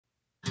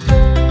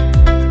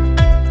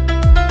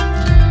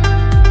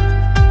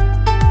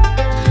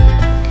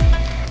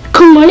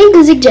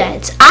Guzik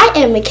Giants. I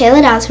am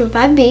Michaela Downs from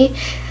 5B,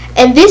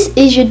 and this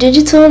is your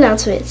digital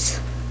announcements.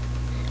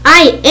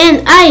 I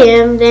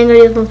am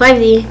Daniel from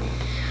 5D.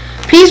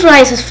 Please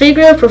rise as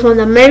figure perform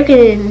the American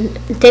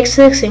and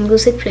Texas and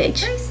Guzik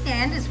pledge. Please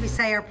stand as we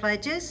say our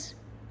pledges.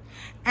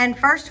 And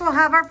first we'll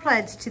have our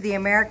pledge to the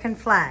American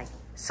flag.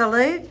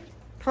 Salute,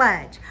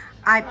 pledge.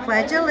 I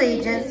pledge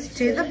allegiance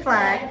to the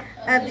flag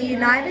of the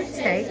United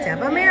States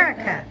of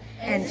America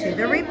and to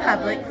the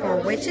republic for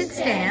which it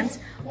stands,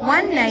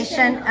 one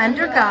nation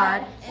under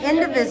God,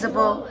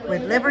 indivisible,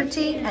 with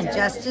liberty and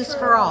justice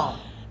for all.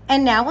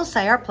 And now we'll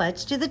say our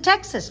pledge to the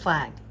Texas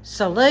flag.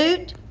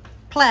 Salute,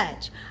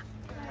 pledge.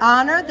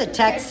 Honor the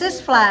Texas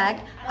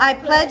flag. I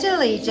pledge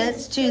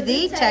allegiance to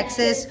thee,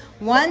 Texas,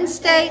 one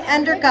state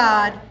under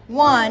God,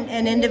 one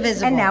and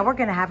indivisible. And now we're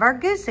going to have our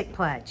Guzik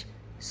pledge.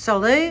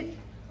 Salute,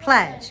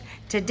 pledge.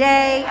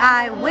 Today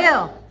I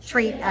will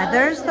treat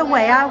others the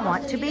way I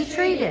want to be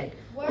treated.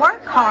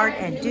 Work hard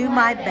and do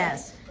my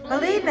best.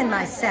 Believe in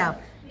myself.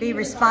 Be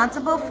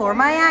responsible for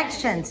my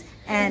actions.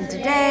 And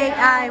today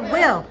I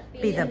will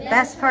be the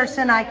best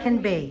person I can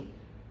be.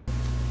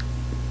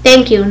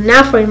 Thank you.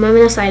 Now for a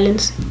moment of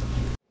silence.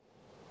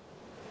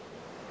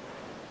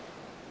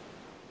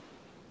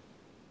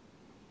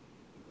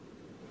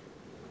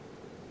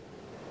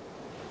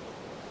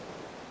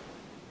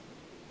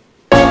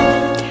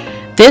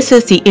 This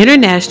is the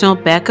International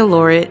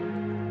Baccalaureate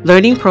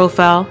Learning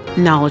Profile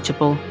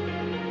Knowledgeable.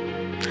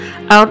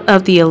 Out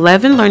of the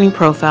 11 learning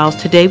profiles,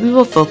 today we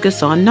will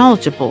focus on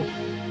Knowledgeable.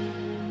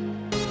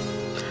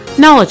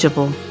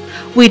 Knowledgeable.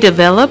 We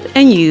develop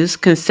and use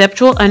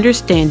conceptual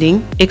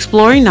understanding,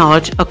 exploring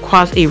knowledge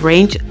across a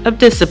range of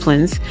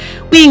disciplines.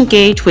 We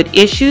engage with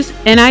issues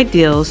and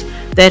ideals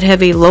that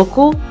have a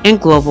local and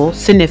global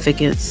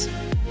significance.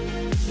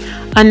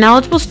 A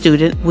knowledgeable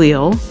student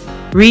will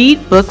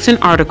read books and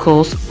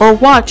articles or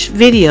watch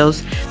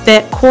videos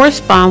that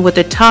correspond with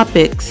the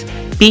topics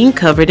being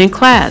covered in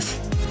class.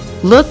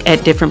 Look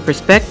at different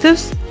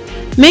perspectives,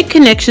 make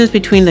connections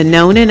between the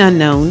known and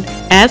unknown,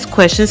 ask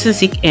questions and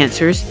seek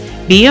answers,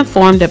 be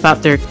informed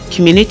about their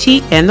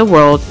community and the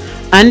world,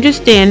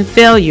 understand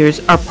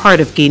failures are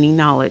part of gaining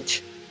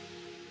knowledge.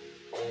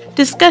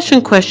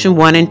 Discussion question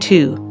 1 and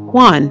 2.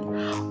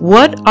 1.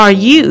 What are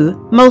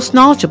you most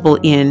knowledgeable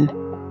in?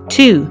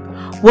 2.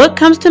 What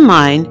comes to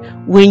mind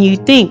when you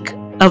think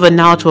of a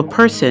knowledgeable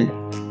person?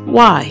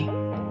 Why?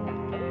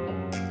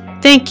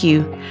 Thank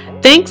you.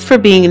 Thanks for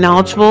being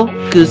knowledgeable,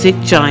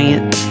 Guzik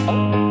Giant.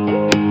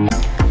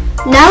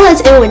 Now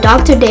let's end with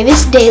Dr.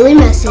 Davis' daily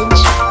message.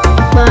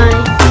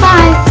 Bye.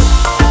 Bye.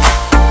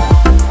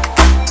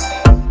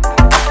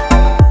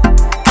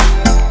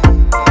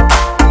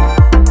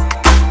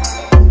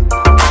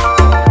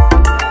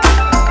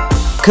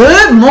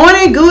 Good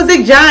morning,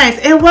 Guzik Giants,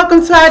 and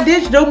welcome to our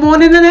digital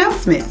morning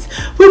announcements.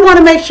 We want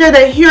to make sure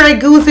that here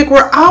at Guzik,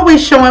 we're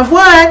always showing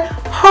what?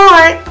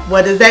 Heart.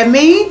 What does that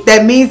mean?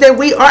 That means that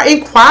we are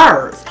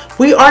inquirers.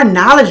 We are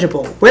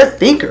knowledgeable. We're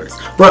thinkers.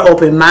 We're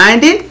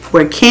open-minded.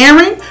 We're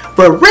caring.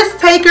 We're risk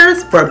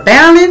takers. We're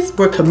balanced.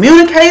 We're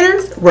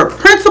communicators. We're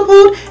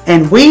principled,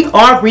 and we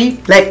are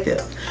reflective.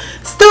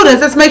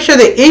 Students, let's make sure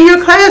that in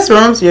your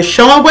classrooms, you're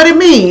showing what it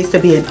means to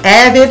be an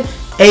avid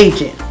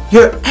agent.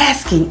 You're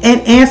asking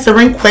and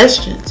answering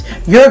questions.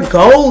 You're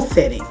goal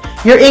setting.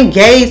 You're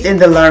engaged in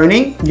the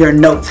learning. You're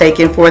note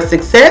taking for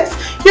success.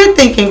 You're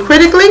thinking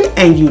critically,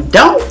 and you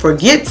don't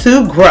forget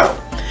to grow.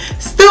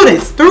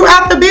 Students,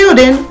 throughout the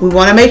building, we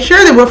want to make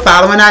sure that we're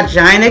following our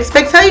giant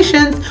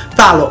expectations.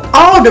 Follow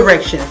all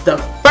directions the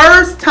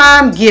first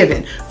time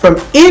given from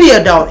any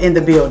adult in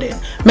the building.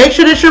 Make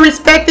sure that you're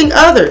respecting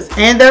others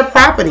and their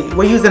property.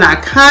 We're using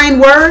our kind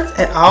words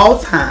at all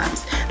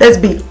times. Let's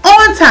be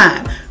on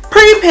time,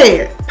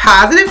 prepared,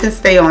 positive, and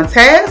stay on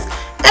task.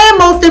 And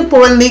most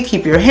importantly,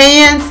 keep your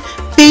hands,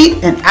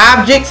 feet, and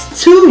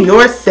objects to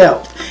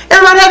yourself.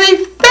 Everyone have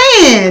a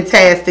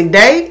fantastic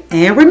day.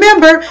 And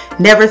remember,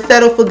 never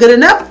settle for good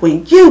enough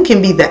when you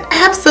can be the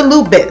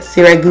absolute best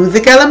here at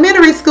Guzik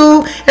Elementary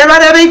School.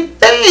 Everybody have a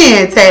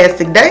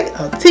fantastic day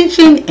of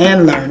teaching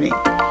and learning.